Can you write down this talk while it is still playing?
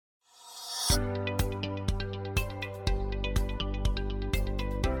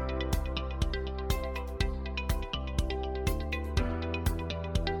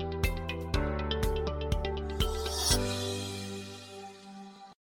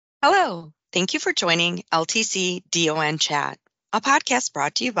Hello, thank you for joining LTC DON Chat, a podcast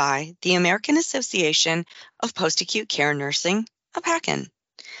brought to you by the American Association of Post-Acute Care Nursing, AAPACN.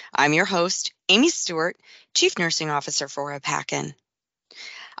 I'm your host, Amy Stewart, Chief Nursing Officer for AAPACN.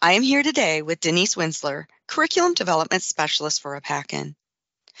 I am here today with Denise Winzeler, Curriculum Development Specialist for AAPACN.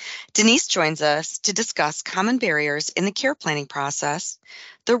 Denise joins us to discuss common barriers in the care planning process,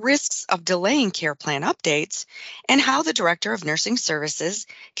 the risks of delaying care plan updates, and how the Director of Nursing Services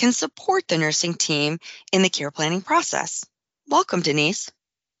can support the nursing team in the care planning process. Welcome, Denise.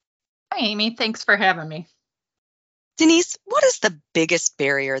 Hi, Amy. Thanks for having me. Denise, what is the biggest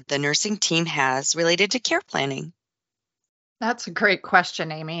barrier the nursing team has related to care planning? That's a great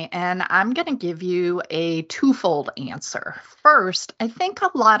question, Amy, and I'm going to give you a twofold answer. First, I think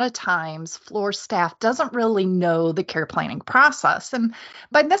a lot of times floor staff doesn't really know the care planning process. And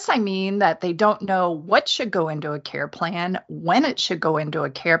by this, I mean that they don't know what should go into a care plan, when it should go into a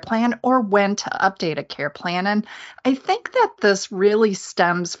care plan, or when to update a care plan. And I think that this really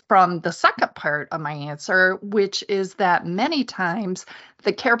stems from the second part of my answer, which is that many times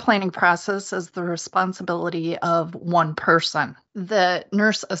the care planning process is the responsibility of one person, the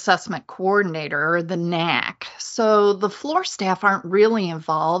nurse assessment coordinator, or the NAC. So the floor staff aren't really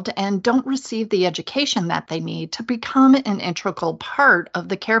involved and don't receive the education that they need to become an integral part of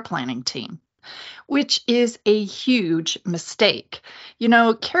the care planning team, which is a huge mistake. You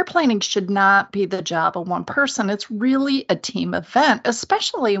know, care planning should not be the job of one person. It's really a team event,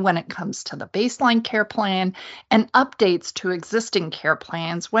 especially when it comes to the baseline care plan and updates to existing care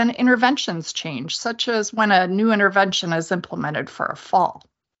plans when interventions change, such as when a new intervention is implemented for a fall.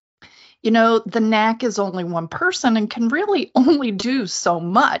 You know, the NAC is only one person and can really only do so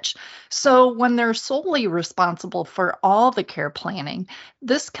much. So when they're solely responsible for all the care planning,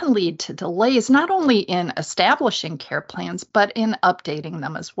 this can lead to delays not only in establishing care plans, but in updating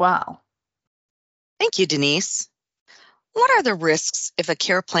them as well. Thank you, Denise. What are the risks if a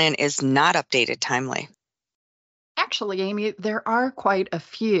care plan is not updated timely? Actually, Amy, there are quite a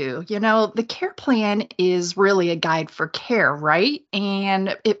few. You know, the care plan is really a guide for care, right?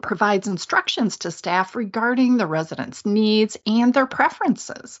 And it provides instructions to staff regarding the residents' needs and their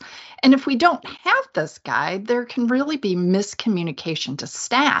preferences. And if we don't have this guide, there can really be miscommunication to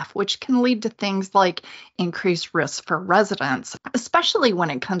staff, which can lead to things like increased risk for residents, especially when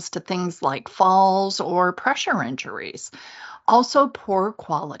it comes to things like falls or pressure injuries. Also, poor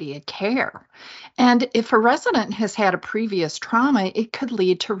quality of care. And if a resident has had a previous trauma, it could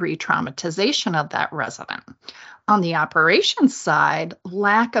lead to re-traumatization of that resident. On the operations side,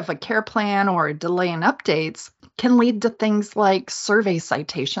 lack of a care plan or a delay in updates can lead to things like survey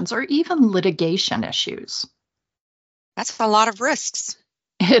citations or even litigation issues. That's a lot of risks.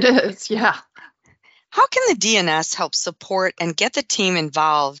 It is, yeah. How can the DNS help support and get the team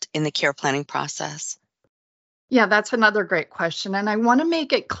involved in the care planning process? Yeah, that's another great question. And I want to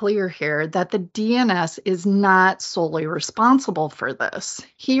make it clear here that the DNS is not solely responsible for this.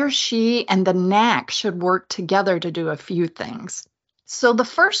 He or she and the NAC should work together to do a few things. So the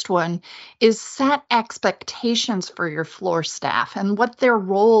first one is set expectations for your floor staff and what their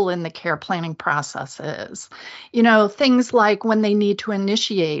role in the care planning process is. You know, things like when they need to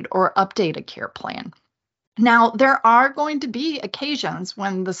initiate or update a care plan. Now, there are going to be occasions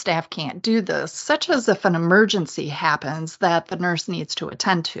when the staff can't do this, such as if an emergency happens that the nurse needs to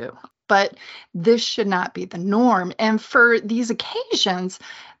attend to. But this should not be the norm. And for these occasions,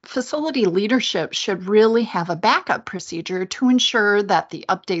 facility leadership should really have a backup procedure to ensure that the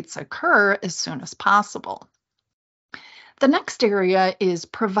updates occur as soon as possible. The next area is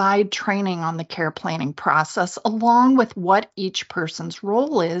provide training on the care planning process along with what each person's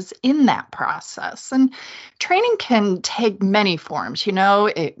role is in that process. And training can take many forms. You know,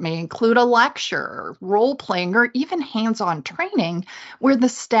 it may include a lecture, role playing, or even hands-on training where the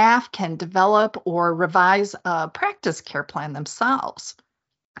staff can develop or revise a practice care plan themselves.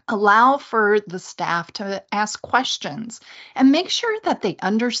 Allow for the staff to ask questions and make sure that they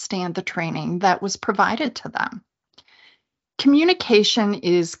understand the training that was provided to them. Communication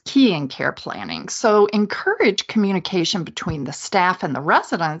is key in care planning, so encourage communication between the staff and the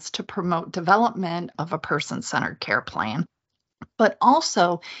residents to promote development of a person-centered care plan, but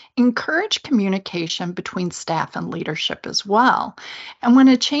also encourage communication between staff and leadership as well. And when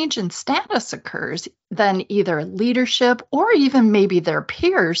a change in status occurs, then either leadership or even maybe their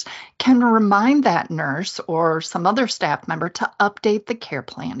peers can remind that nurse or some other staff member to update the care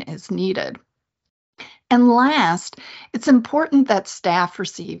plan as needed. And last, it's important that staff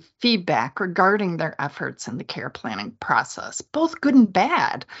receive feedback regarding their efforts in the care planning process, both good and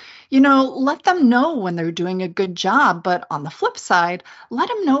bad. Let them know when they're doing a good job, but on the flip side, let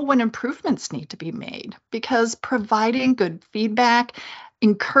them know when improvements need to be made because providing good feedback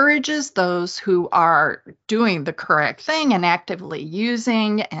encourages those who are doing the correct thing and actively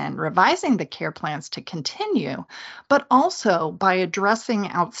using and revising the care plans to continue. But also, by addressing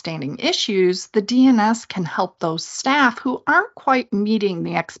outstanding issues, the DNS can help those staff who aren't quite meeting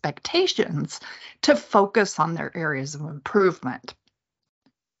the expectations to focus on their areas of improvement.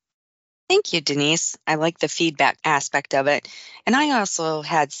 Thank you, Denise. I like the feedback aspect of it. And I also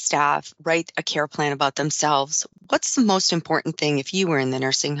had staff write a care plan about themselves. What's the most important thing if you were in the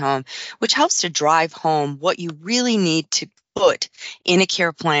nursing home, which helps to drive home what you really need to put in a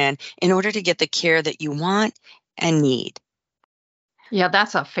care plan in order to get the care that you want and need. Yeah,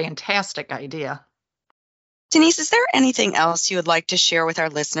 that's a fantastic idea. Denise, is there anything else you would like to share with our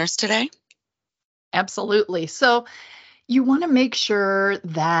listeners today? Absolutely. So you want to make sure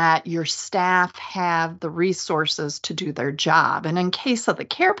that your staff have the resources to do their job. And in case of the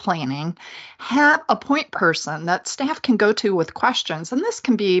care planning, have a point person that staff can go to with questions. And this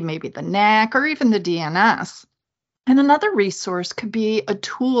can be maybe the NAC or even the DNS. And another resource could be a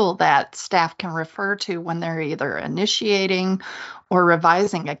tool that staff can refer to when they're either initiating or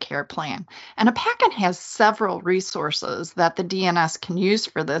revising a care plan. And AAPACN has several resources that the DNS can use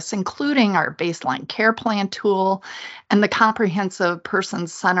for this, including our baseline care plan tool and the comprehensive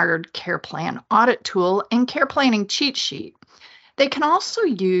person-centered care plan audit tool and care planning cheat sheet. They can also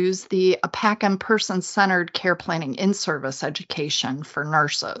use the AAPACN person-centered care planning in-service education for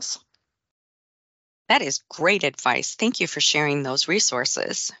nurses. That is great advice. Thank you for sharing those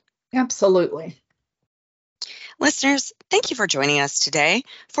resources. Absolutely. Listeners, thank you for joining us today.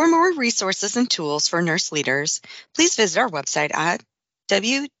 For more resources and tools for nurse leaders, please visit our website at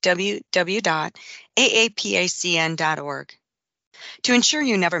www.aapacn.org. To ensure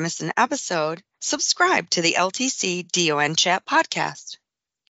you never miss an episode, subscribe to the LTC DON Chat podcast.